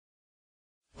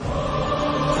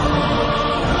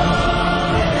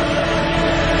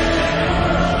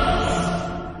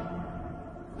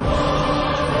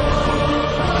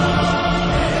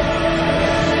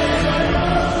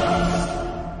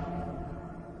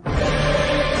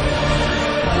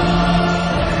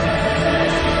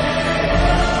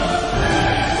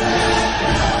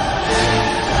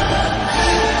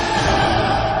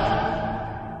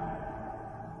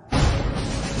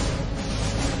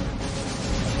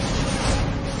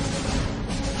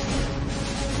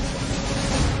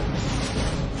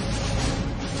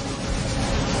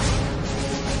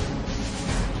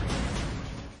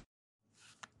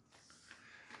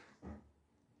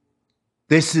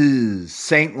This is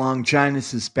St.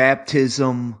 Longinus'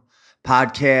 Baptism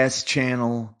podcast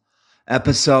channel,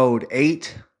 episode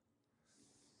 8,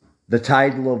 the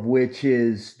title of which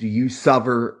is, Do You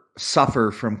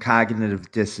Suffer from Cognitive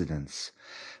Dissonance?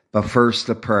 But first,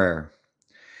 a prayer.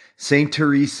 Saint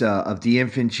Teresa of the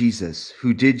Infant Jesus,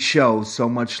 who did show so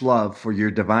much love for your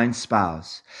divine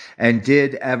spouse, and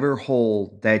did ever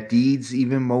hold that deeds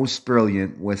even most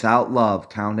brilliant without love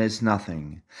count as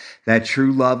nothing, that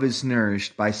true love is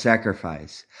nourished by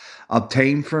sacrifice,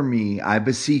 obtain for me, I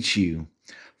beseech you,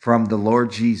 from the Lord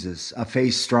Jesus, a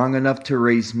faith strong enough to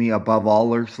raise me above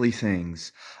all earthly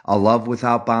things, a love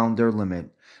without bound or limit,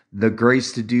 the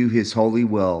grace to do his holy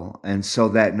will, and so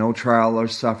that no trial or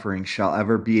suffering shall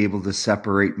ever be able to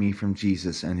separate me from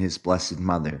Jesus and his blessed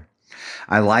mother.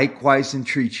 I likewise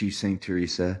entreat you, Saint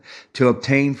Teresa, to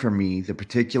obtain for me the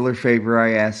particular favor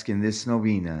I ask in this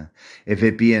novena, if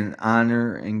it be an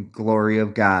honor and glory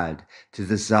of God, to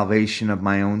the salvation of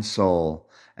my own soul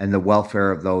and the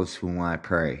welfare of those whom I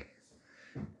pray.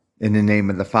 In the name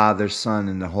of the Father, Son,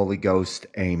 and the Holy Ghost,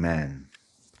 amen.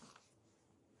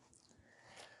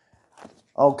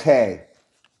 Okay.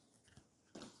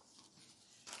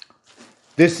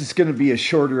 This is going to be a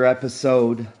shorter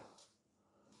episode,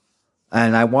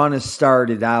 and I want to start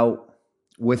it out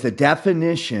with a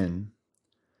definition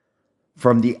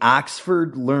from the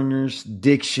Oxford Learner's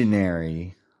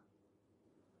Dictionary.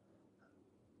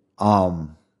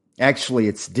 Actually,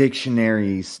 it's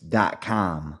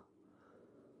dictionaries.com.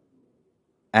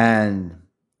 And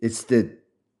it's the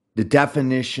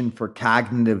definition for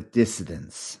cognitive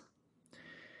dissonance.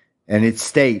 And it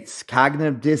states,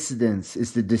 cognitive dissonance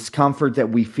is the discomfort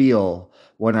that we feel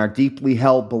when our deeply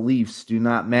held beliefs do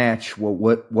not match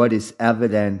what is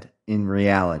evident in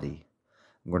reality.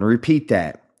 I'm going to repeat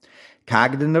that.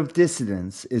 Cognitive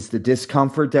dissonance is the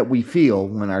discomfort that we feel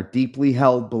when our deeply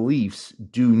held beliefs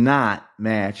do not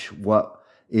match what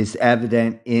is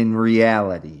evident in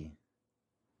reality.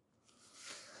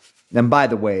 And by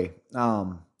the way,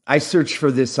 I searched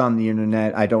for this on the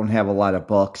internet. I don't have a lot of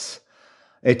books.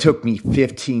 It took me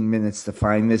 15 minutes to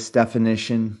find this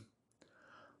definition.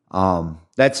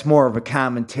 That's more of a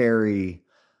commentary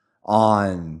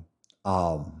on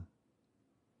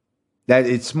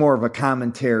it's more of a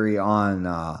commentary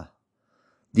on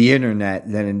the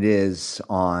internet than it is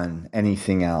on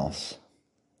anything else.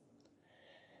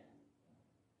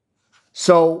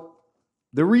 So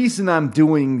the reason I'm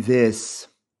doing this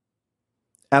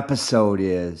episode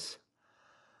is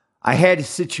I had a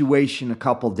situation a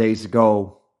couple days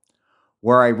ago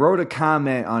where I wrote a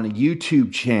comment on a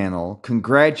YouTube channel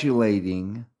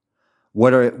congratulating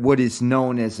what is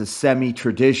known as a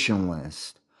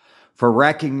semi-traditionalist for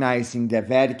recognizing that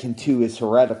Vatican II is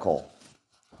heretical.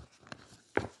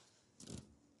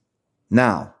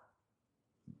 Now,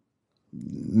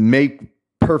 make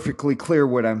perfectly clear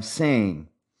what I'm saying.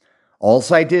 All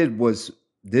I did was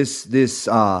this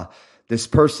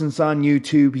person's on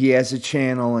YouTube, he has a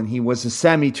channel, and he was a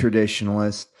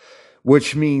semi-traditionalist,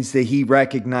 which means that he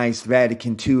recognized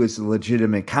Vatican II as a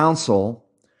legitimate council.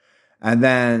 And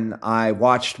then I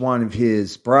watched one of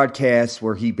his broadcasts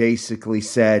where he basically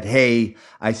said, hey,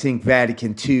 I think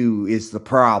Vatican II is the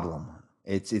problem.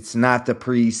 It's not the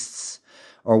priests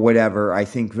or whatever. I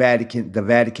think the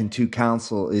Vatican II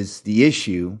Council is the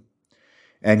issue.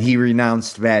 And he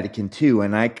renounced Vatican II,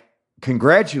 and I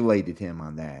congratulated him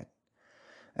on that.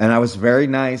 And I was very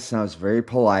nice, and I was very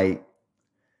polite.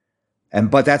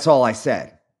 But that's all I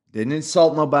said. Didn't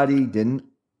insult nobody, didn't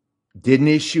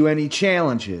issue any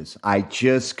challenges. I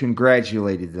just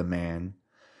congratulated the man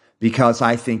because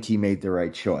I think he made the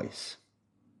right choice.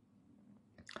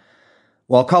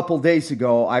 Well, a couple days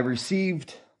ago, I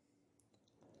received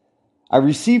a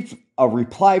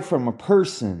reply from a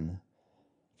person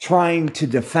trying to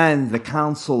defend the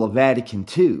Council of Vatican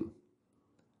II.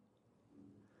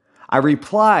 I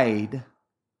replied,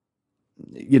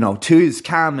 to his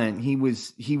comment. He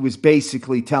was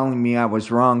basically telling me I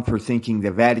was wrong for thinking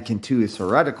that Vatican II is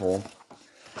heretical.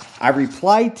 I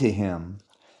replied to him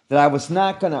that I was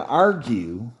not going to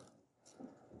argue,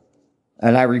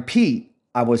 and I repeat,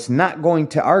 I was not going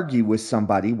to argue with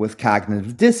somebody with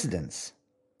cognitive dissonance.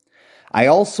 I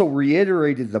also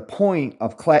reiterated the point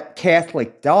of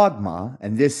Catholic dogma,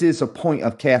 and this is a point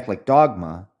of Catholic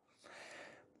dogma,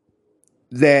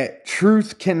 that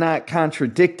truth cannot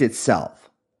contradict itself.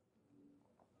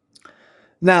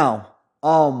 Now,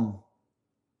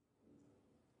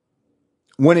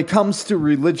 when it comes to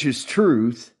religious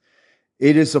truth,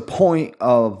 it is a point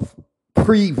of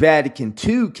pre-Vatican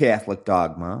II Catholic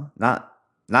dogma, not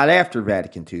after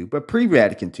Vatican II, but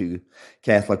pre-Vatican II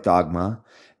Catholic dogma,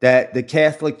 that the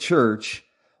Catholic Church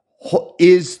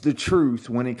is the truth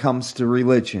when it comes to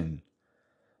religion.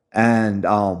 And,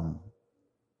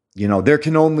 there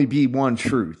can only be one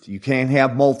truth. You can't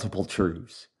have multiple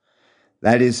truths.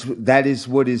 That is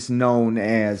what is known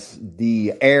as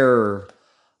the error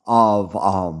of,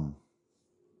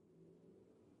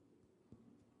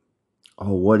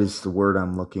 what is the word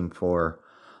I'm looking for?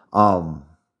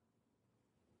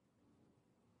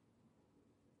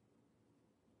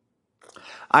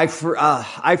 I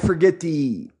forget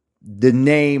the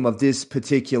name of this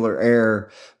particular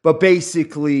error, but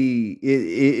basically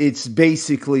it's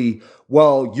basically,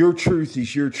 well, your truth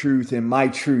is your truth and my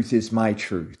truth is my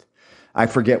truth. I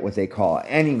forget what they call it.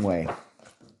 Anyway,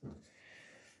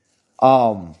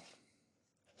 I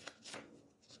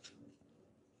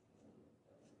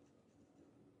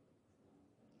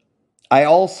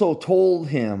also told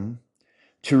him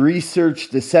to research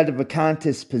the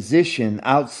sedevacantist position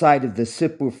outside of a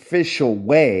superficial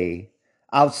way,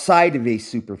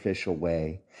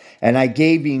 and I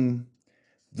gave him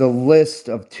the list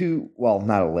of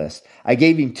not a list. I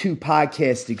gave him 2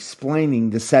 podcasts explaining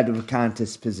the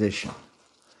sedevacantist position.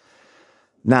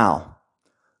 Now,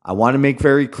 I want to make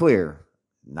very clear,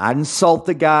 not insult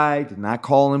the guy, did not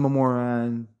call him a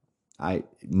moron. I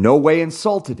no way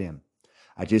insulted him.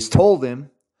 I just told him,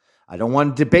 I don't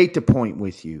want to debate the point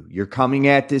with you. You're coming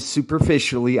at this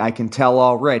superficially, I can tell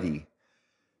already.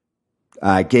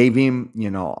 I gave him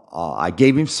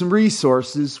some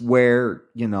resources where,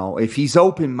 if he's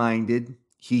open-minded,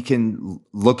 he can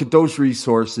look at those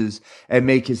resources and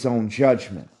make his own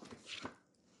judgment.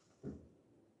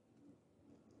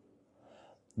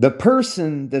 The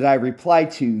person that I replied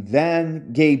to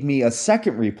then gave me a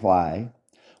second reply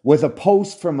with a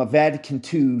post from a Vatican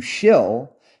II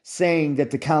shill saying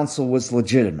that the council was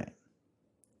legitimate.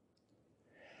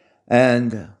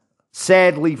 And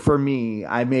sadly for me,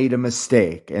 I made a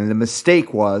mistake. And the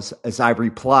mistake was, as I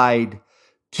replied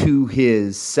to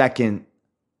his second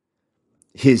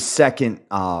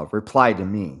reply to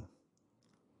me.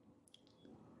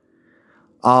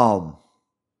 I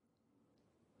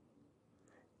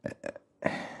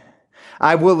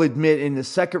will admit in the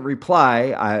second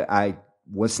reply, I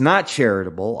was not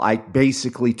charitable. I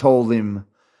basically told him,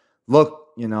 look,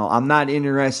 I'm not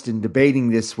interested in debating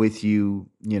this with you.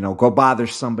 Go bother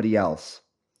somebody else.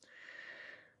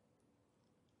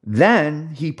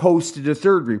 Then he posted a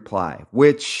third reply,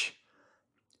 which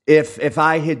if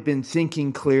I had been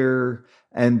thinking clear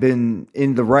and been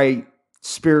in the right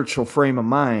spiritual frame of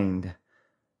mind,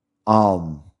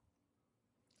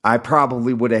 I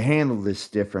probably would have handled this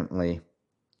differently.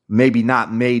 Maybe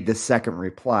not made the second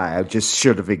reply. I just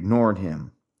should have ignored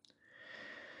him.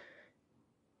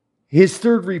 His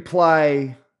third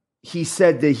reply, he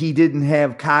said that he didn't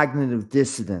have cognitive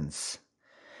dissonance,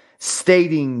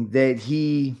 stating that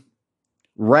he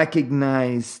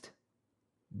recognized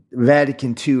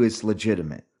Vatican II as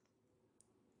legitimate.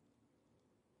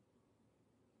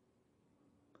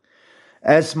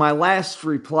 As my last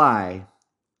reply,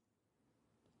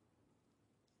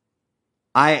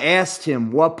 I asked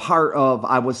him what part of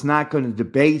I was not going to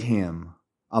debate him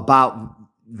about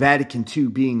Vatican II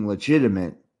being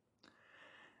legitimate.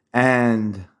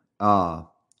 And I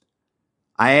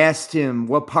asked him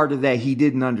what part of that he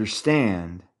didn't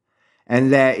understand.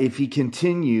 And that if he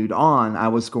continued on, I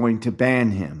was going to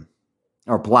ban him.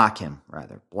 Or block him,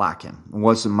 rather. Block him. It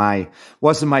wasn't my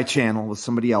channel. It was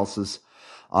somebody else's.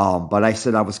 But I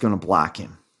said I was going to block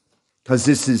him. Because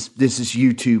this is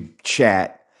YouTube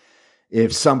chat.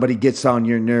 If somebody gets on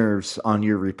your nerves on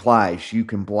your replies, you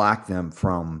can block them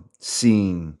from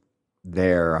seeing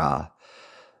their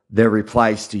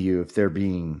replies to you if they're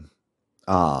being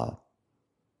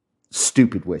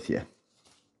stupid with you.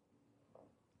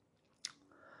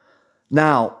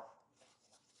 Now,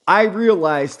 I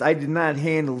realized I did not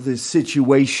handle this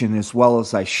situation as well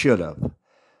as I should have.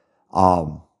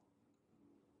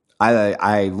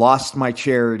 I lost my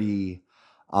charity.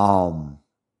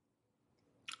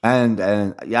 And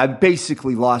I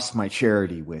basically lost my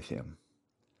charity with him.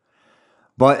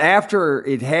 But after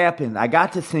it happened, I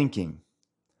got to thinking.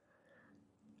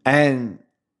 And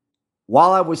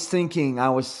while I was thinking, I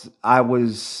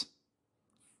was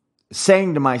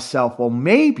saying to myself, well,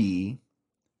 maybe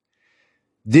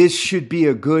this should be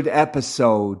a good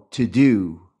episode to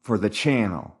do for the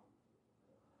channel.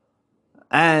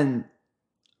 And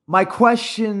my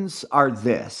questions are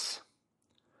this.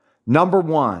 Number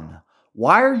one,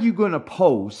 why are you going to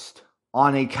post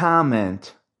on a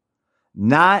comment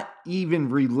not even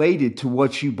related to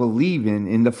what you believe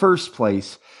in the first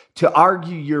place to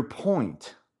argue your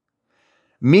point?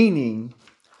 Meaning,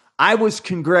 I was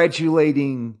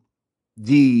congratulating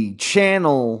the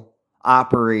channel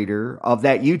operator of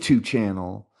that YouTube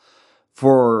channel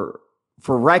for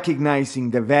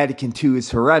recognizing that Vatican II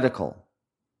is heretical.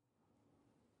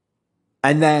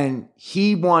 And then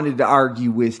he wanted to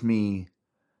argue with me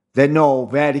that no,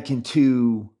 Vatican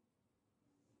II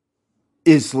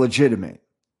is legitimate.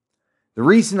 The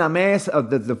reason I'm asked,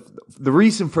 the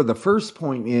reason for the first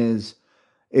point is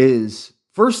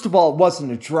first of all, it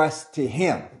wasn't addressed to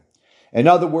him. In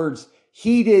other words,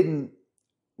 he didn't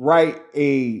write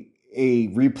a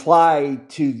reply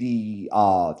to the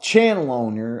channel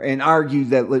owner and argue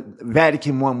that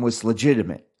Vatican I was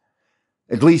legitimate,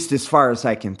 at least as far as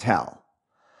I can tell.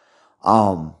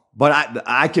 But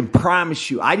I can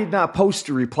promise you, I did not post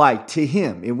a reply to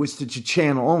him. It was to the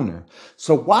channel owner.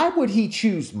 So why would he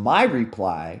choose my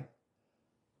reply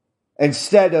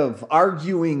instead of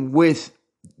arguing with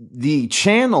the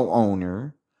channel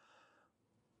owner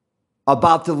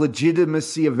about the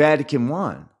legitimacy of Vatican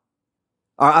I?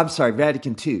 Or, I'm sorry,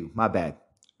 Vatican II. My bad.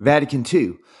 Vatican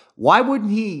II. Why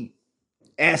wouldn't he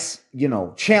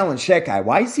challenge that guy?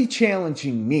 Why is he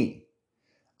challenging me?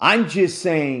 I'm just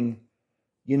saying,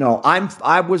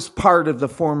 I was part of the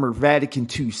former Vatican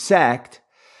II sect.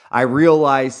 I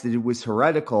realized that it was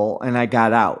heretical and I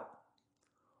got out.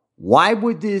 Why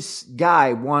would this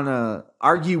guy want to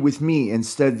argue with me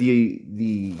instead of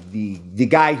the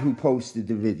guy who posted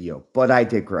the video? But I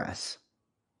digress.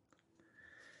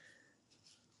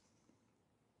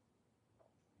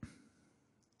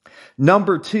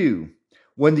 Number 2,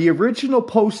 when the original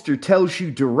poster tells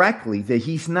you directly that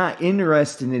he's not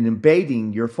interested in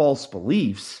debating your false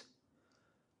beliefs,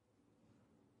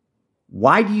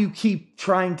 why do you keep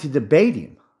trying to debate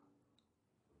him?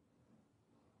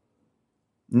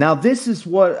 Now, this is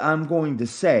what I'm going to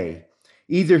say.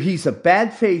 Either he's a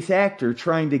bad faith actor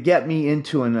trying to get me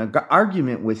into an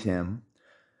argument with him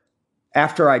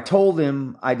after I told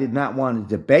him I did not want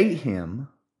to debate him,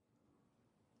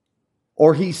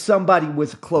 or he's somebody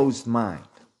with a closed mind.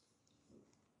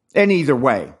 And either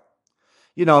way,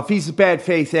 if he's a bad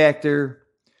faith actor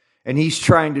and he's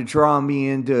trying to draw me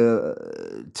into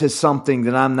something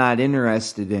that I'm not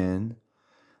interested in,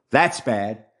 that's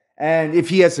bad. And if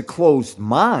he has a closed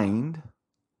mind,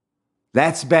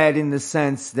 that's bad in the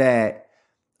sense that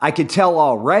I could tell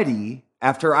already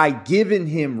after I've given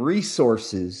him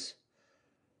resources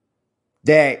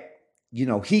that,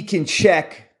 he can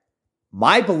check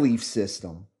my belief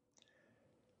system.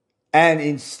 And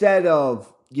instead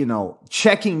of,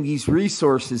 checking these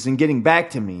resources and getting back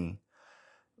to me,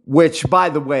 which, by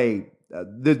the way,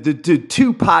 the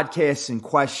 2 podcasts in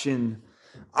question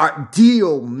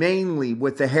deal mainly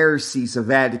with the heresies of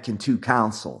Vatican II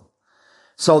Council.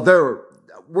 So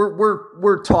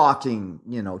we're talking,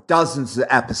 dozens of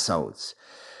episodes.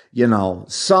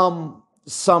 Some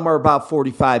are about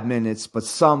 45 minutes, but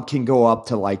some can go up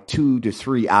to like 2 to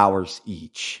 3 hours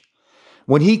each.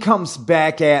 When he comes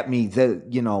back at me,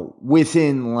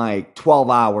 within like 12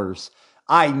 hours,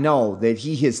 I know that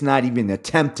he has not even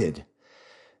attempted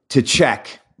to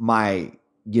check my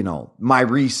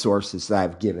resources that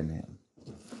I've given him.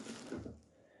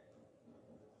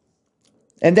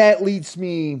 And that leads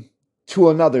me to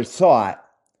another thought.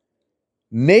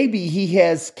 Maybe he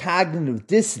has cognitive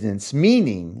dissonance,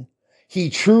 meaning he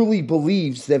truly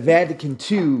believes that Vatican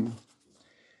II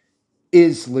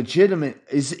is legitimate,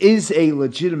 is a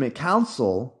legitimate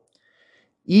council.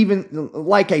 Even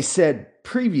like I said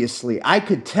previously, I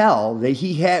could tell that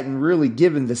he hadn't really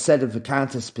given the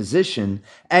Sedevacantist position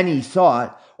any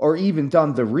thought or even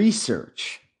done the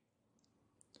research.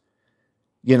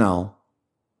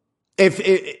 If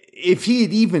he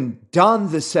had even done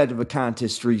the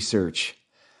Sedevacantist research,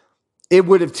 it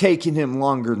would have taken him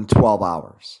longer than 12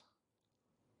 hours.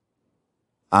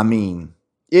 I mean,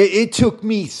 it took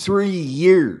me 3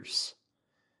 years.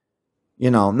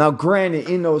 Now granted,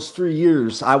 in those 3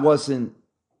 years, I wasn't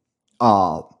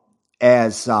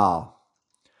as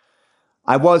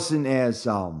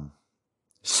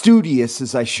studious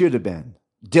as I should have been,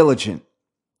 diligent.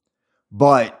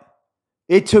 But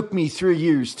it took me 3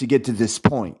 years to get to this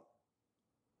point.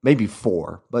 Maybe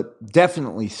 4, but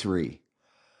definitely 3.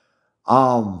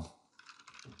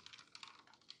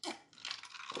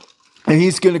 And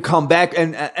he's going to come back.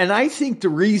 And I think the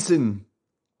reason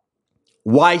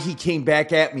why he came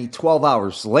back at me 12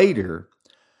 hours later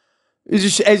is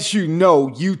just, as you know,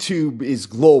 YouTube is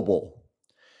global.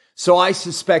 So I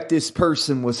suspect this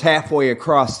person was halfway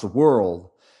across the world.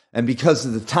 And because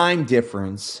of the time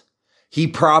difference, he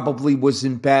probably was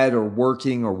in bed or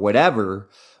working or whatever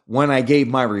when I gave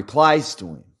my replies to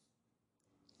him.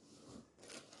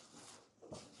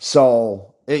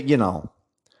 So,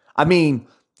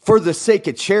 for the sake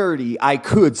of charity, I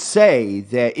could say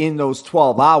that in those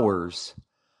 12 hours,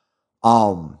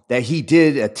 that he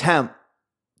did attempt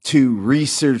to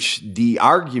research the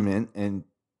argument and,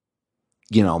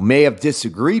 may have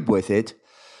disagreed with it.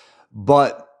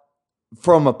 But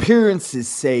from appearances'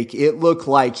 sake, it looked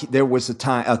like there was a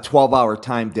 12-hour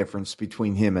time difference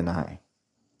between him and I.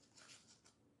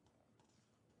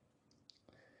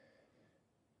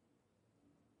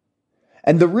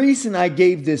 And the reason I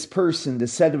gave this person the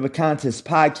Sedevacantist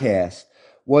podcast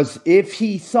was if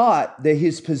he thought that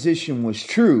his position was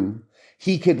true,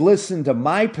 he could listen to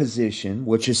my position,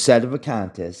 which is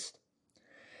Sedevacantist,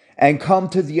 and come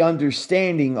to the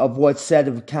understanding of what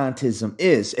Sedevacantism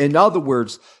is. In other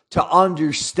words, to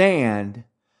understand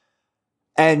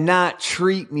and not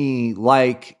treat me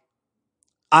like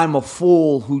I'm a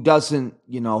fool who doesn't,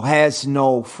 has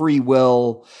no free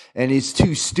will and is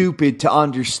too stupid to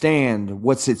understand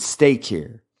what's at stake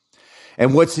here.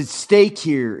 And what's at stake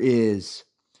here is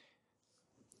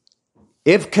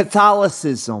if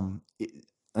Catholicism,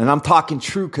 and I'm talking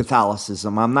true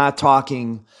Catholicism, I'm not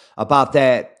talking about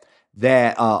that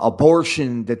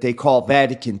abortion that they call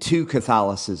Vatican II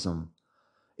Catholicism,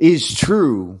 is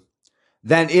true,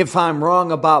 then if I'm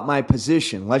wrong about my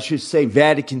position, let's just say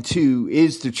Vatican II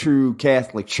is the true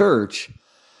Catholic Church,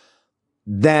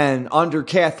 then under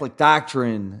Catholic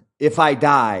doctrine, if I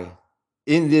die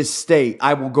in this state,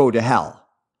 I will go to hell.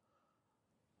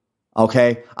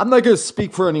 Okay? I'm not going to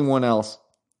speak for anyone else.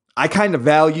 I kind of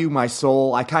value my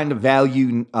soul. I kind of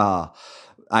value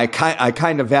I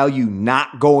kind of value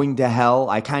not going to hell.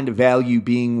 I kind of value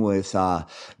being with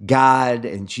God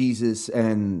and Jesus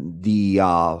and the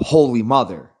Holy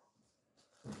Mother.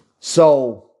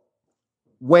 So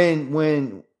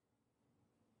when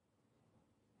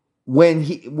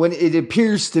it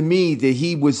appears to me that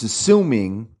he was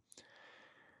assuming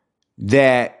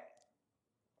that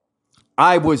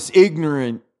I was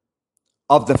ignorant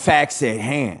of the facts at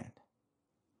hand,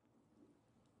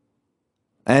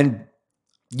 and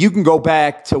you can go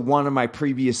back to one of my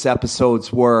previous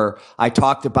episodes where I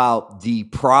talked about the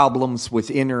problems with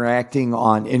interacting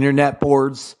on internet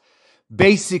boards.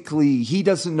 Basically, he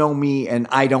doesn't know me and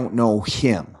I don't know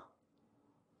him.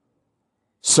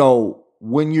 So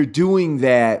when you're doing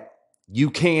that, you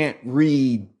can't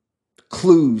read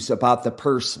clues about the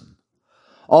person.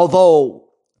 Although,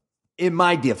 in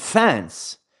my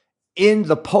defense, in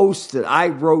the post that I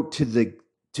wrote to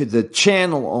the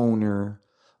channel owner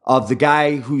of the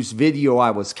guy whose video I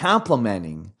was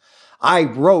complimenting, I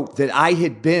wrote that I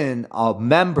had been a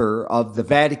member of the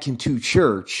Vatican II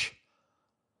Church,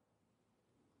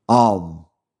 that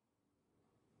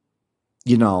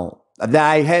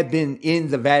I had been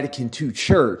in the Vatican II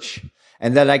Church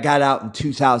and that I got out in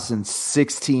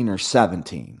 2016 or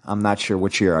 17. I'm not sure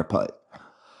which year I put.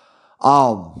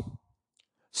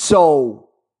 So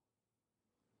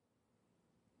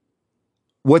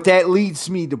what that leads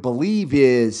me to believe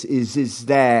is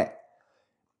that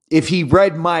if he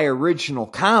read my original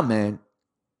comment,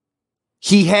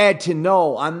 he had to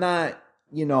know I'm not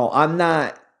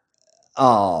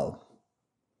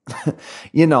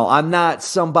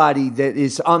somebody that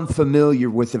is unfamiliar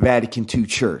with the Vatican II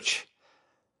Church.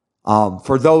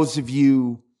 For those of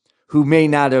you who may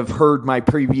not have heard my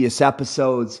previous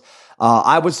episodes,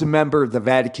 I was a member of the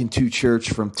Vatican II Church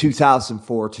from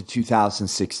 2004 to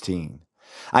 2016.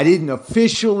 I didn't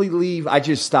officially leave. I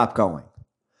just stopped going.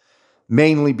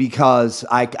 Mainly because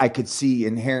I could see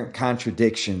inherent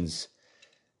contradictions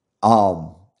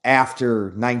after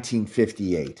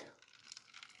 1958.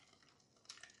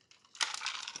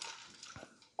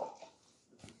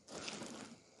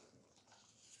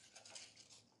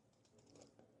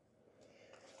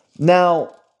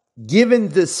 Now, given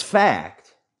this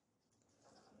fact,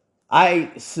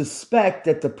 I suspect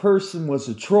that the person was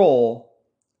a troll,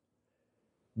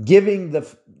 given the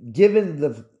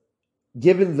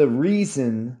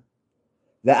reason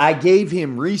that I gave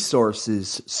him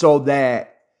resources so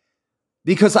that,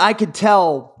 because I could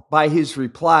tell by his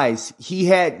replies, he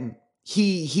had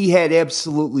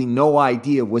absolutely no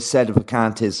idea what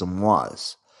Sedevacantism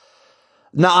was.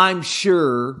 Now, I'm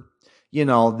sure,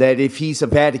 that if he's a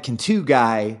Vatican II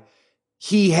guy,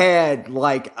 he had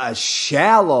like a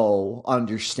shallow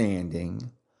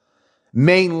understanding,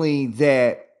 mainly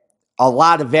that a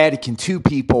lot of Vatican II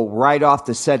people write off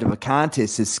the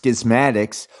Sedevacantists as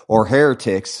schismatics or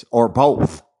heretics or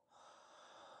both.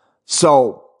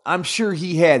 So I'm sure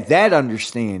he had that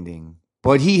understanding,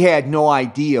 but he had no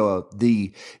idea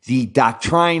the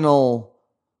doctrinal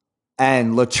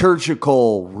and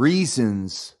liturgical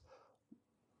reasons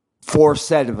for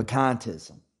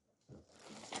Sedevacantism.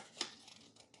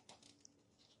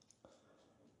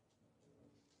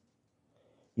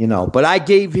 But I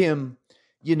gave him,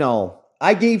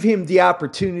 the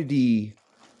opportunity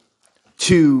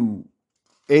to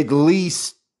at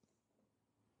least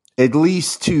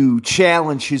to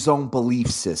challenge his own belief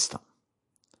system.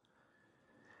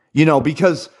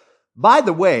 Because, by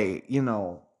the way,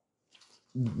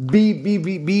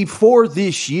 before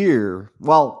this year,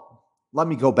 well, let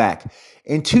me go back.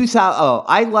 In 2000,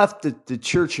 I left the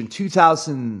church in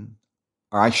 2000,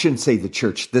 or I shouldn't say the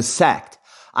church, the sect.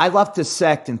 I left the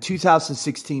sect in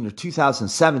 2016 or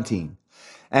 2017,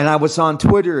 and I was on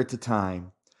Twitter at the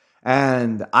time,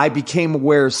 and I became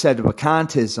aware of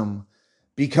sedevacantism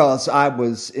because I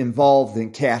was involved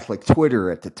in Catholic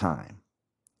Twitter at the time.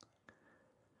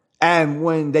 And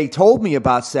when they told me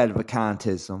about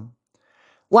sedevacantism,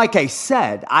 like I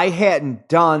said, I hadn't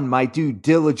done my due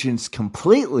diligence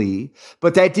completely,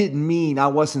 but that didn't mean I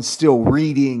wasn't still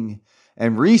reading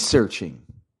and researching.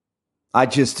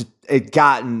 I'd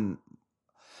gotten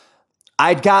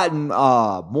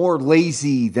more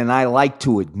lazy than I like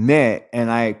to admit,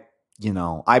 and I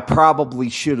probably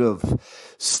should have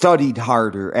studied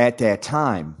harder at that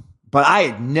time. But I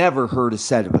had never heard of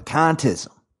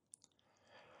sedevacantism.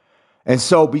 And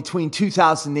so between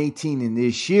 2018 and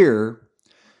this year,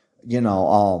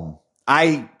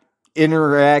 I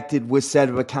interacted with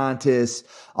sedevacantists.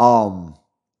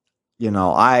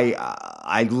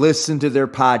 I listened to their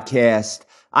podcast.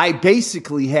 I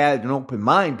basically had an open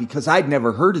mind because I'd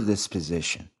never heard of this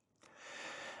position.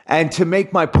 And to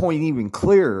make my point even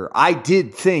clearer, I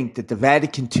did think that the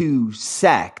Vatican II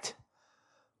sect,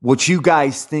 what you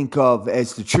guys think of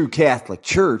as the true Catholic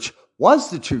Church, was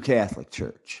the true Catholic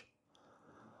Church.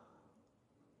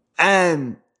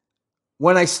 And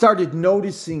when I started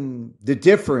noticing the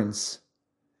difference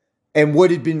and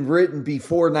what had been written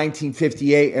before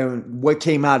 1958 and what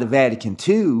came out of Vatican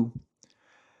II,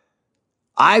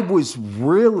 I was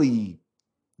really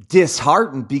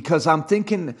disheartened because I'm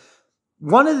thinking,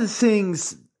 one of the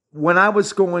things when I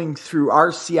was going through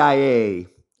RCIA,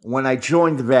 when I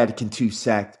joined the Vatican II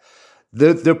sect,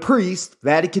 the priest,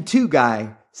 Vatican II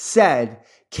guy, said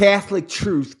Catholic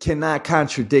truth cannot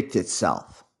contradict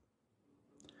itself.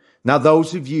 Now,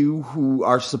 those of you who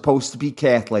are supposed to be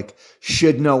Catholic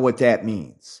should know what that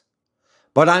means.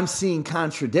 But I'm seeing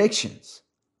contradictions.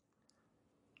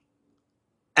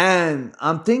 And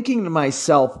I'm thinking to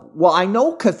myself, well, I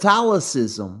know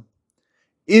Catholicism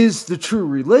is the true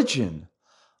religion.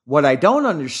 What I don't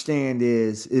understand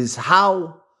is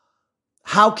how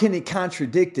can it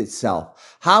contradict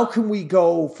itself? How can we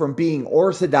go from being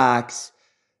Orthodox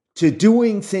to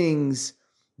doing things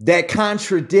that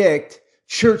contradict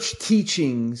church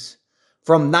teachings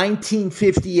from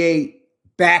 1958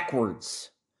 backwards?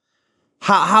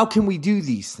 How can we do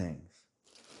these things?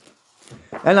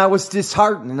 And I was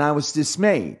disheartened and I was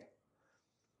dismayed.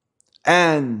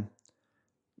 And,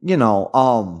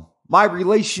 my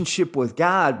relationship with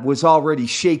God was already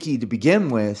shaky to begin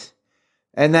with.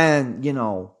 And then,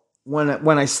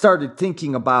 when I started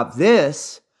thinking about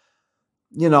this,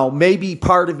 maybe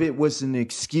part of it was an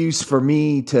excuse for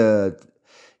me to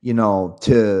give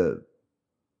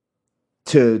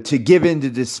in to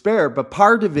despair, but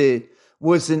part of it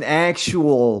was an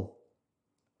actual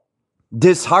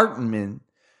disheartenment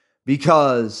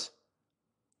because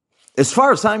as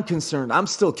far as I'm concerned, I'm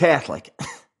still Catholic.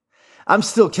 I'm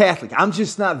still Catholic. I'm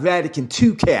just not Vatican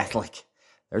II Catholic.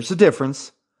 There's a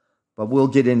difference, but we'll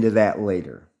get into that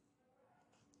later.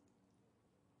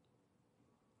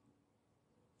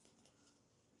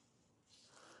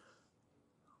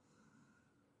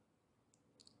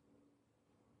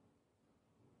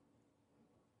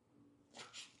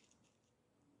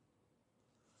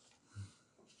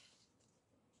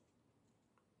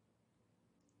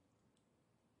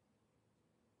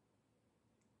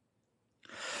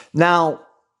 Now,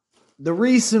 the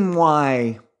reason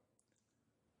why,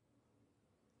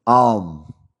 I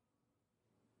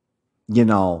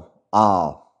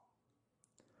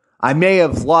may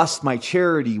have lost my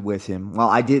charity with him. Well,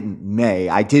 I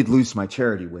did lose my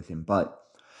charity with him, but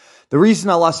the reason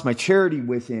I lost my charity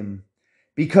with him,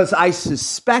 because I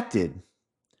suspected,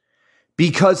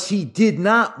 because he did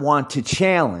not want to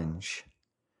challenge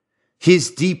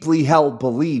his deeply held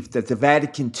belief that the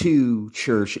Vatican II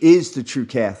Church is the true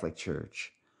Catholic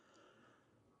Church,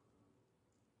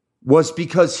 was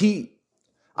because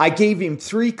I gave him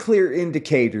 3 clear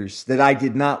indicators that I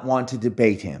did not want to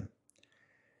debate him.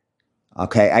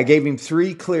 Okay, I gave him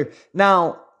 3 clear.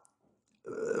 Now,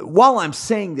 while I'm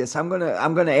saying this, I'm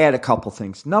gonna add a couple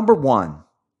things. Number one,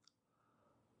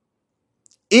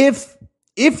 if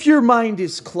your mind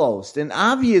is closed, and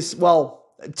obvious, well,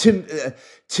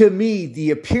 to me,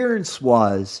 the appearance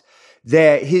was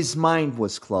that his mind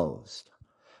was closed.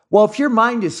 Well, if your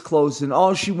mind is closed and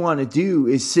all you want to do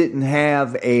is sit and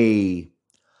have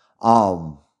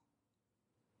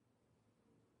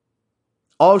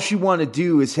all you want to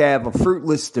do is have a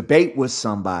fruitless debate with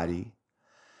somebody,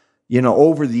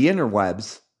 over the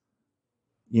interwebs,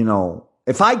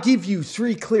 if I give you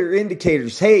 3 clear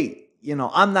indicators, hey,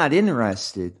 I'm not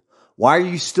interested, why are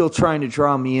you still trying to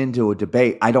draw me into a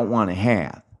debate I don't want to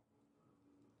have?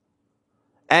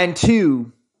 And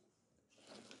 2,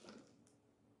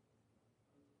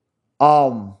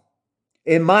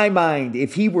 in my mind,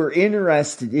 if he were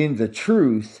interested in the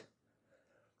truth,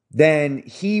 then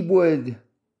he would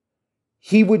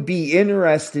be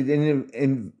interested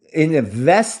in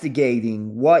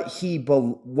investigating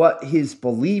what his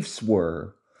beliefs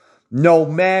were, no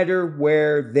matter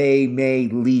where they may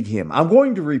lead him. I'm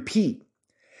going to repeat.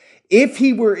 If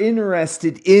he were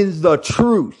interested in the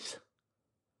truth,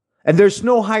 and there's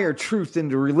no higher truth than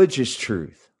the religious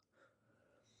truth,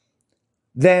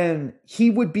 then he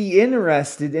would be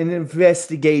interested in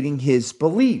investigating his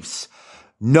beliefs,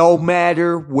 no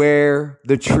matter where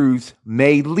the truth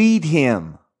may lead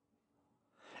him.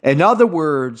 In other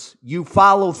words, you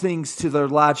follow things to their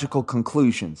logical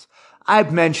conclusions.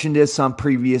 I've mentioned this on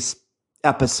previous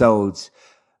episodes,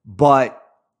 but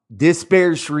this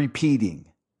bears repeating.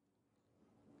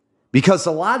 Because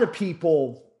a lot of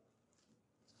people,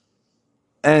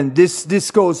 and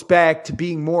this goes back to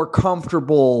being more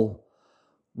comfortable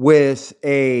with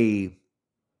a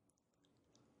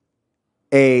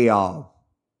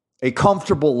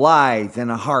comfortable lie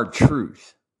than a hard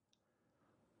truth.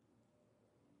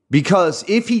 Because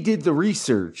if he did the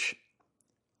research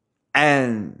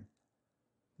and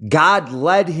God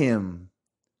led him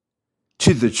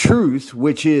to the truth,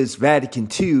 which is Vatican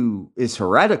II is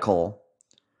heretical,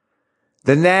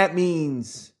 then that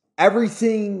means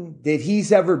everything that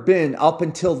he's ever been up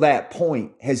until that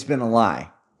point has been a lie.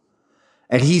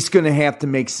 And he's going to have to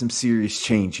make some serious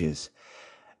changes.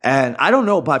 And I don't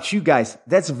know about you guys,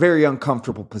 that's a very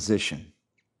uncomfortable position.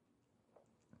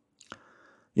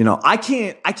 I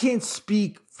can't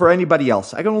speak for anybody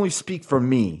else. I can only speak for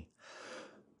me.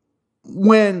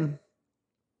 When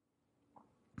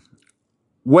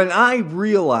I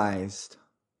realized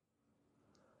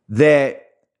that,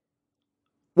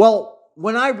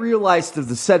 when I realized of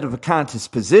the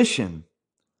Sedevacanist position,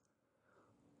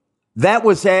 that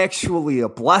was actually a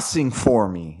blessing for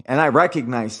me. And I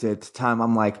recognized it at the time.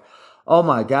 I'm like, oh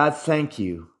my God, thank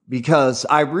you. Because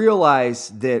I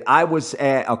realized that I was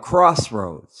at a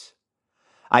crossroads.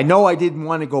 I know I didn't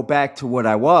want to go back to what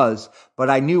I was, but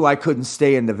I knew I couldn't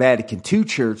stay in the Vatican II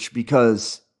church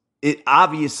because it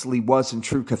obviously wasn't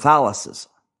true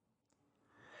Catholicism.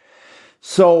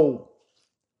 So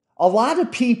a lot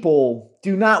of people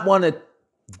do not want to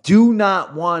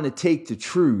take the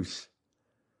truth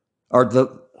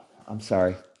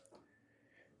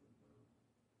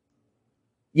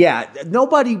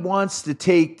nobody wants to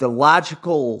take the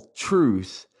logical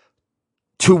truth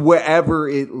to wherever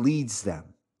it leads them.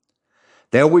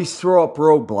 They always throw up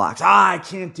roadblocks. I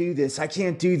can't do this. I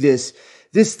can't do this.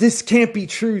 This can't be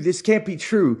true. This can't be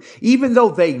true. Even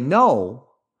though they know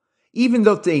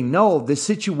the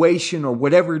situation or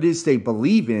whatever it is they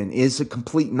believe in is a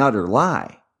complete and utter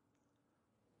lie.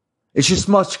 It's just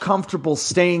much comfortable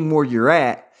staying where you're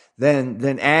at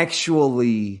than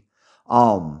actually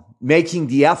making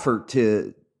the effort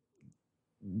to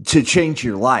change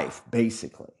your life,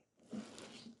 basically.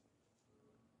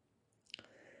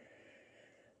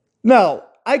 Now,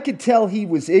 I could tell he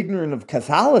was ignorant of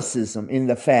Catholicism in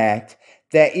the fact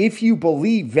that if you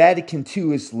believe Vatican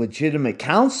II is legitimate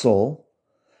council,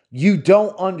 you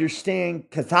don't understand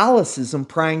Catholicism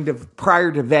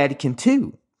prior to Vatican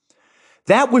II.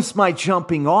 That was my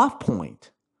jumping off point.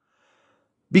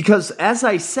 Because as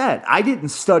I said, I didn't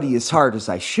study as hard as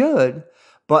I should,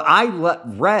 but I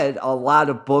read a lot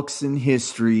of books in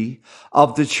history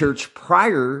of the church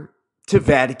prior to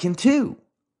Vatican II.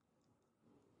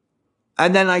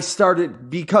 And then I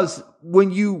started, because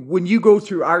when you go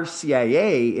through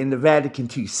RCIA in the Vatican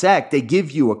II sect, they give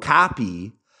you a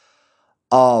copy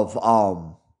of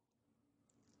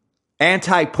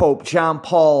anti-Pope John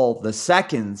Paul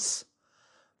II's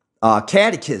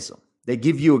catechism. They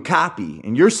give you a copy,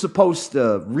 and you're supposed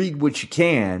to read what you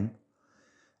can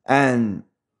and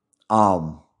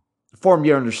form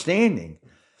your understanding.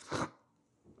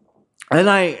 And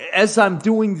as I'm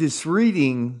doing this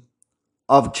reading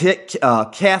of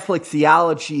Catholic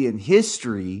theology and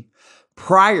history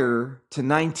prior to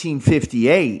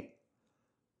 1958,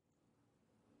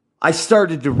 I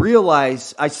started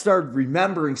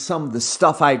remembering some of the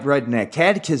stuff I'd read in that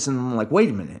catechism. I'm like, wait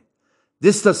a minute.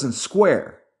 This doesn't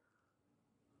square.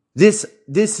 This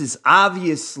is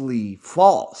obviously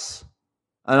false.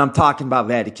 And I'm talking about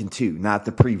Vatican II, not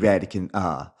the pre-Vatican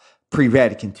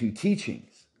II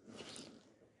teachings.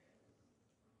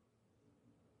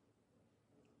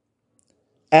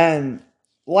 And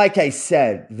like I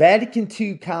said, Vatican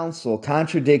II Council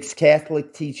contradicts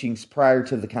Catholic teachings prior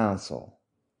to the council.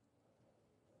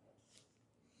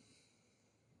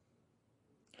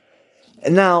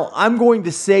 And now, I'm going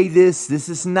to say this. This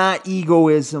is not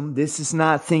egoism. This is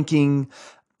not thinking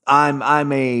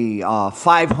I'm a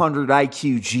 500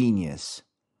 IQ genius.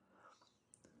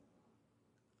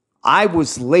 I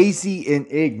was lazy and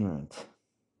ignorant.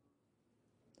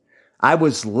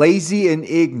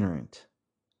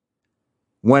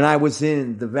 When I was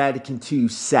in the Vatican II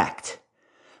sect.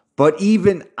 But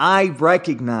even I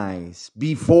recognize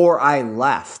before I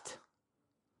left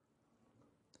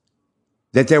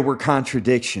that there were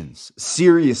contradictions,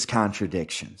 serious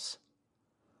contradictions.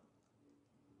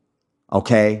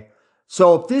 Okay?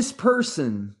 So if this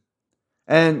person,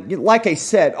 and like I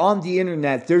said, on the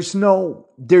internet, there's no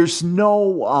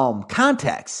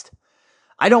context.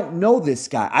 I don't know this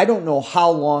guy. I don't know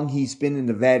how long he's been in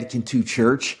the Vatican II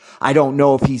Church. I don't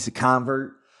know if he's a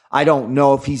convert. I don't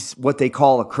know if he's what they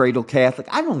call a cradle Catholic.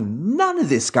 I don't know none of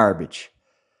this garbage.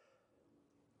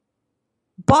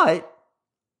 But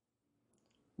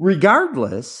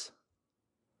regardless,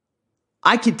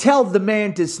 I could tell the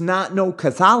man does not know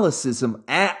Catholicism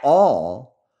at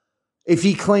all if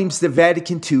he claims the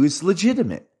Vatican II is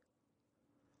legitimate.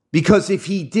 Because if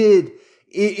he did,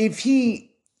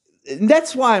 and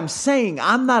that's why I'm saying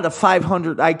I'm not a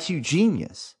 500 IQ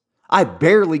genius. I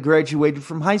barely graduated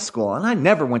from high school and I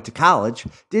never went to college.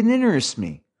 Didn't interest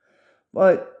me.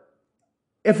 But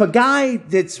if a guy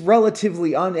that's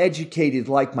relatively uneducated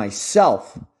like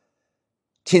myself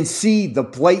can see the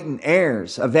blatant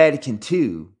errors of Vatican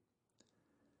II,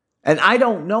 and I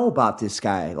don't know about this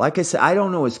guy. Like I said, I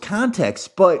don't know his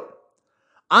context, but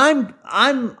I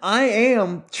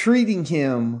am treating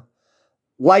him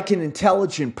like an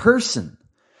intelligent person,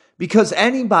 because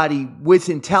anybody with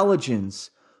intelligence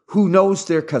who knows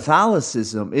their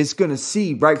Catholicism is going to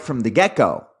see right from the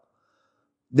get-go.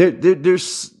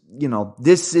 There's,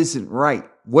 this isn't right.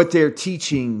 What they're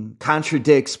teaching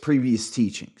contradicts previous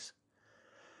teachings.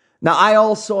 Now, I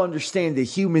also understand that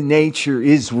human nature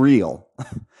is real.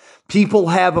 People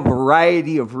have a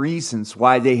variety of reasons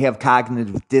why they have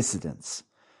cognitive dissonance.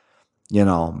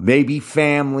 Maybe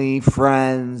family,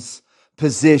 friends,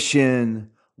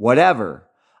 position, whatever.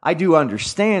 I do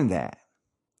understand that.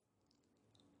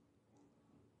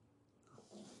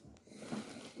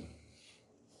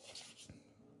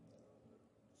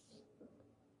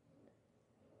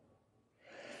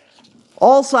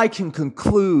 Also, I can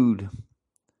conclude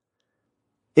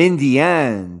in the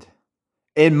end,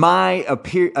 in my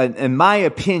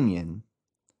opinion,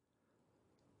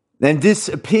 and this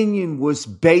opinion was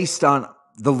based on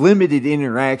the limited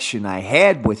interaction I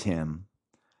had with him,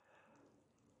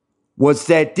 was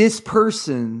that this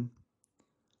person,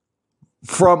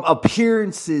 from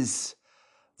appearances,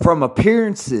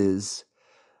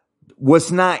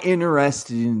 was not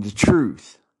interested in the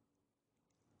truth.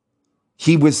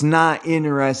 He was not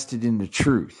interested in the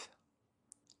truth.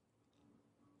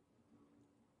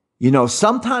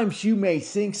 Sometimes you may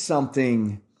think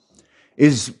something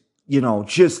is,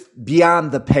 just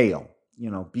beyond the pale.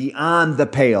 Beyond the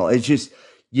pale. It's just,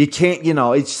 you can't,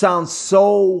 it sounds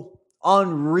so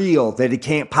unreal that it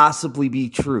can't possibly be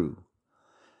true.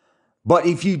 But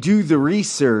if you do the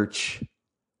research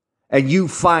and you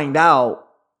find out,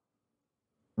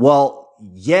 well,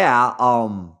 yeah,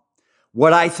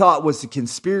 what I thought was a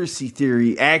conspiracy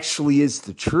theory actually is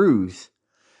the truth.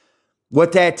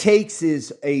 What that takes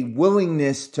is a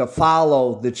willingness to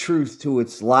follow the truth to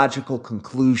its logical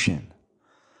conclusion.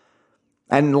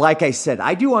 And like I said,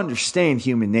 I do understand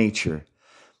human nature.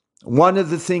 One of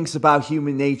the things about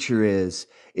human nature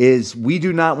is we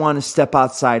do not want to step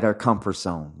outside our comfort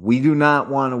zone. We do not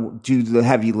want to do the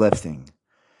heavy lifting.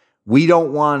 We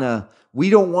don't want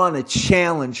to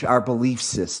challenge our belief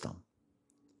system.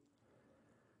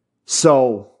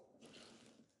 So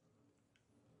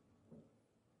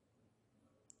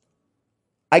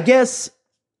I guess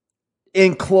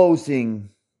in closing,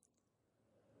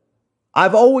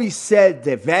 I've always said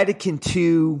that Vatican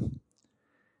II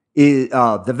is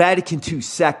the Vatican II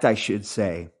sect, I should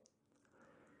say.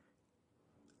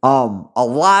 A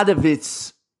lot of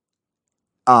its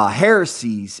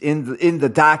heresies in the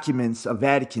documents of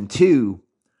Vatican II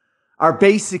are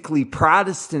basically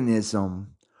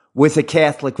Protestantism with a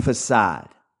Catholic facade.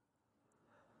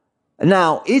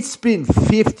 Now, it's been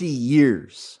 50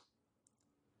 years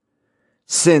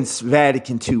since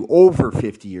Vatican II, over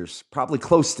 50 years, probably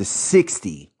close to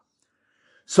 60.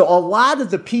 So a lot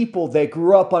of the people that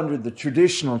grew up under the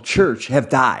traditional church have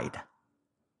died.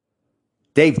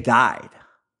 They've died.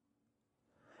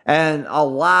 And a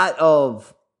lot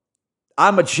of,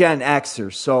 I'm a Gen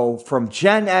Xer, so from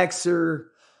Gen Xer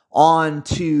on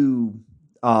to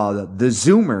the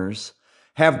Zoomers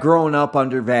have grown up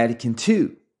under Vatican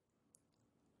II.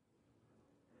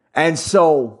 And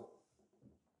so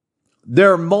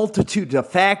there are a multitude of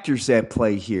factors at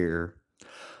play here,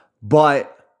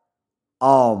 but,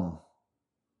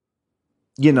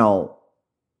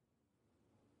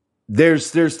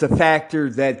 there's the factor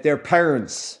that their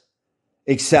parents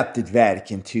accepted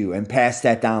Vatican II and passed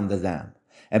that down to them.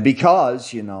 And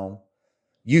because,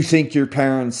 you think your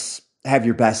parents have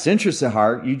your best interests at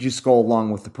heart, you just go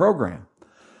along with the program.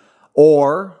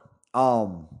 Or,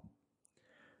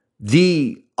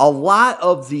 a lot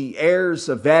of the heirs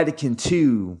of Vatican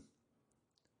II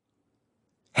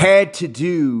had to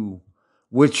do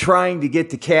with trying to get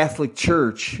the Catholic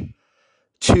Church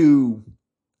to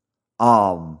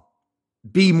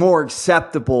be more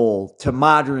acceptable to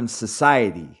modern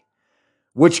society,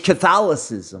 which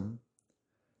Catholicism,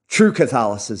 true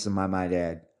Catholicism, I might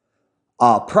add,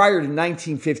 prior to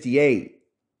 1958,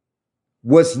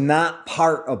 was not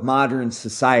part of modern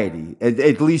society,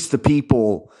 at least the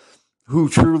people who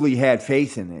truly had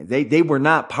faith in it. They were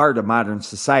not part of modern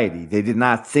society. They did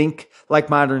not think like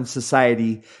modern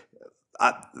society.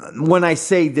 When I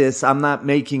say this, I'm not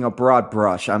making a broad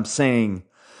brush. I'm saying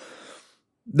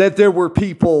that there were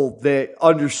people that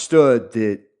understood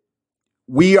that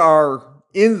we are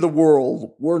in the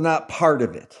world, we're not part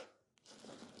of it.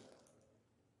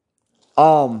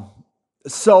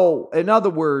 So in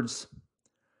other words,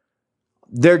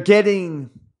 they're getting,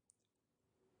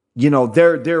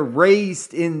 they're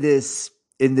raised in this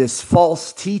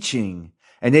false teaching,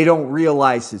 and they don't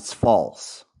realize it's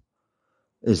false,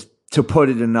 is to put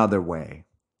it another way.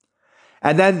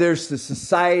 And then there's the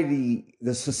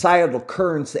societal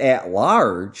currents at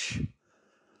large.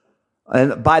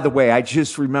 And by the way, I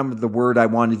just remembered the word I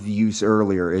wanted to use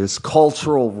earlier. It is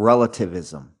cultural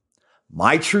relativism.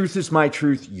 My truth is my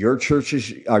truth. Your truth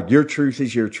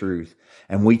is your truth.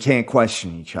 And we can't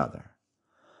question each other.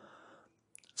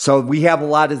 So we have a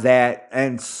lot of that,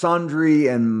 and sundry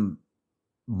and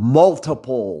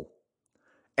multiple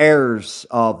errors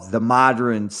of the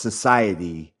modern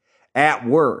society at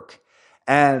work.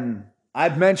 And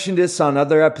I've mentioned this on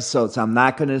other episodes. I'm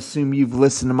not going to assume you've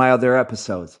listened to my other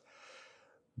episodes.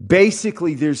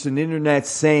 Basically, there's an internet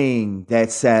saying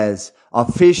that says,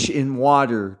 a fish in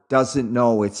water doesn't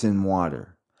know it's in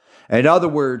water. In other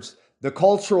words, the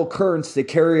cultural currents that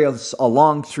carry us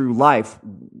along through life,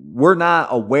 we're not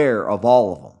aware of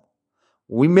all of them.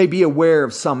 We may be aware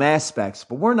of some aspects,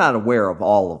 but we're not aware of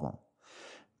all of them.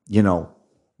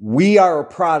 We are a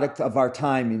product of our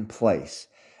time and place.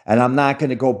 And I'm not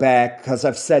going to go back because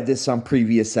I've said this on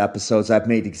previous episodes. I've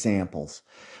made examples.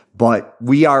 But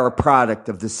we are a product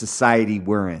of the society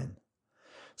we're in.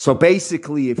 So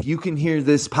basically, if you can hear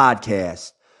this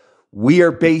podcast, we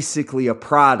are basically a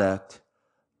product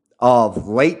of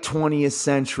late 20th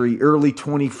century, early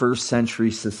 21st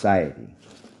century society.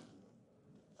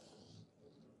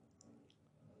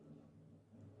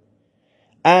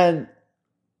 And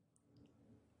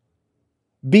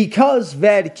because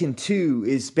Vatican II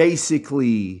is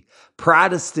basically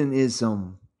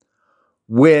Protestantism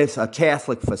with a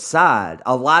Catholic facade,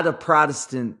 a lot of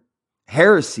Protestant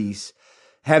heresies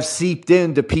have seeped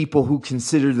into people who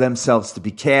consider themselves to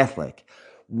be Catholic.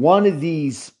 One of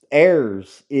these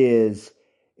errors is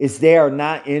they are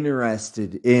not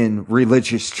interested in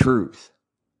religious truth.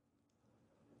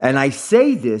 And I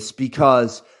say this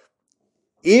because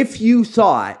if you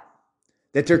thought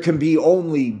that there can be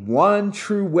only one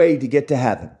true way to get to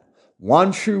heaven,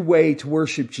 one true way to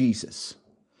worship Jesus,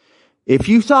 if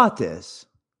you thought this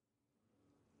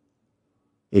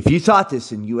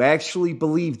and you actually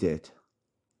believed it,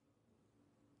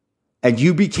 and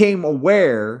you became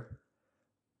aware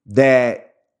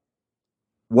that,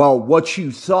 what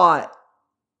you thought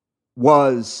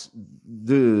was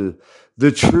the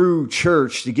true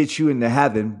church to get you into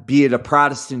heaven, be it a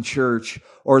Protestant church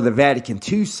or the Vatican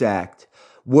II sect,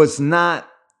 was not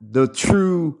the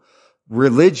true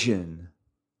religion,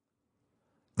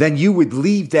 then you would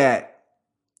leave that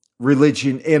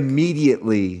religion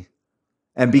immediately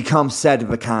and become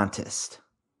sedevacantist.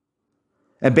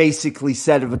 And basically,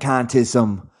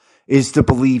 sedevacantism is the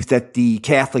belief that the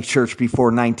Catholic Church before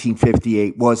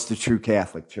 1958 was the true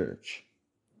Catholic Church.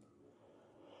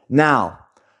 Now,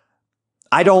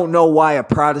 I don't know why a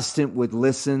Protestant would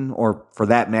listen, or for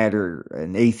that matter,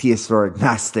 an atheist or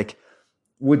agnostic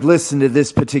would listen to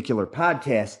this particular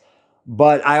podcast.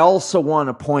 But I also want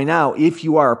to point out, if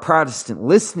you are a Protestant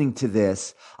listening to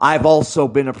this, I've also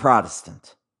been a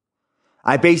Protestant.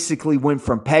 I basically went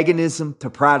from paganism to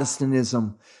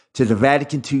Protestantism to the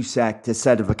Vatican II sect to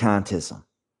sedevacantism.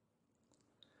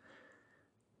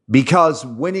 Because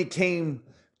when it came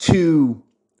to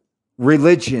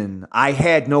religion, I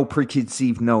had no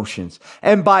preconceived notions.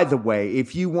 And by the way,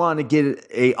 if you want to get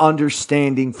a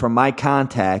understanding from my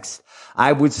context,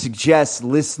 I would suggest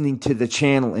listening to the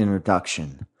channel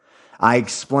introduction. I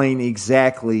explain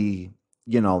exactly,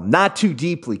 not too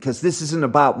deeply, because this isn't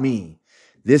about me.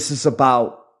 This is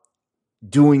about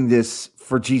doing this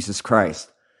for Jesus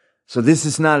Christ. So this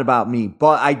is not about me,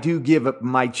 but I do give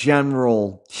my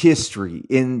general history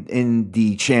in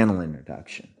the channel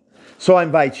introduction. So I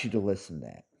invite you to listen to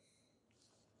that.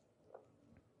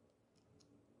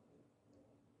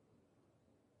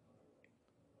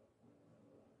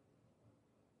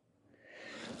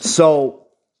 So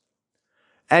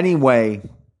anyway,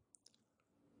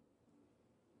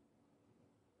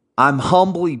 I'm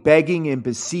humbly begging and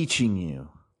beseeching you,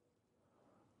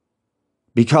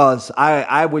 because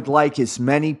I would like as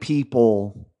many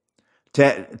people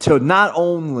to not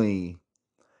only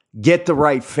get the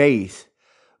right faith,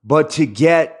 but to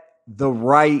get the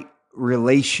right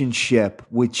relationship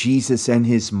with Jesus and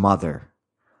his mother.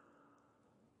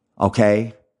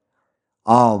 Okay?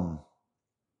 I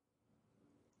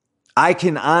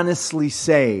can honestly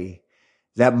say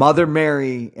that Mother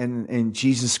Mary and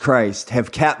Jesus Christ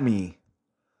have kept me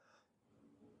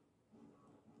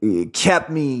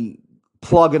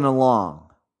plugging along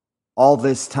all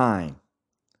this time.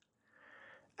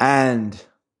 And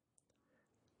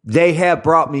they have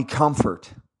brought me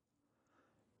comfort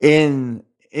in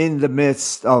the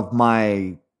midst of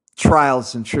my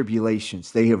trials and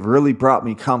tribulations. They have really brought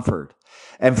me comfort.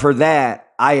 And for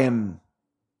that, I am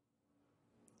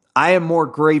more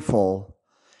grateful,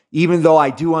 even though I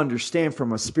do understand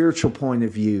from a spiritual point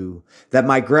of view that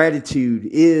my gratitude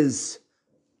it's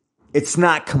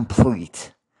not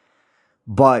complete.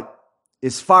 But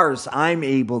as far as I'm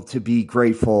able to be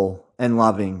grateful and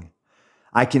loving,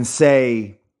 I can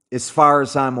say, as far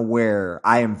as I'm aware,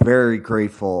 I am very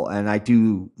grateful, and I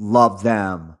do love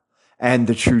them and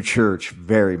the true church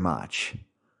very much.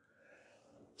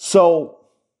 So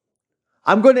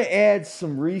I'm going to add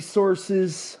some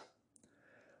resources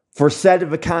for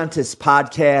sedevacantist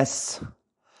podcasts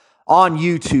on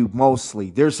YouTube mostly.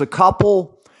 There's a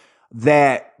couple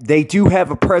that they do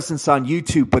have a presence on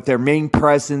YouTube, but their main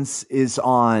presence is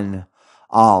on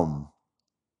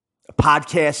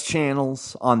podcast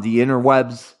channels on the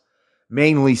interwebs,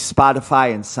 mainly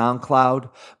Spotify and SoundCloud.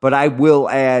 But I will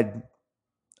add,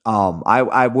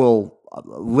 I will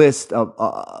list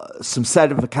some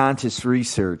sedevacantist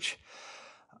research,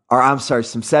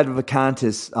 some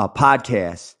sedevacantist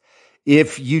podcasts,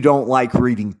 if you don't like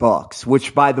reading books,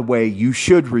 which, by the way, you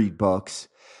should read books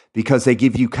because they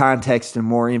give you context and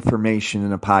more information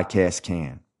than a podcast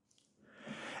can.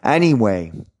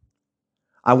 Anyway,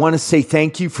 I want to say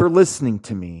thank you for listening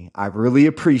to me. I really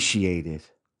appreciate it.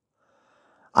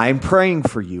 I'm praying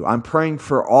for you. I'm praying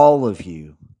for all of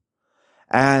you.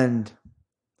 And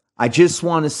I just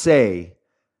want to say,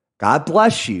 God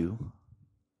bless you.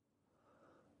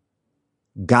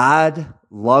 God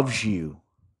loves you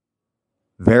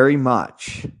very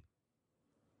much.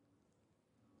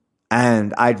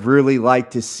 And I'd really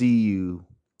like to see you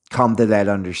come to that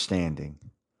understanding.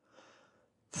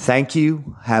 Thank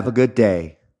you. Have a good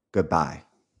day. Goodbye.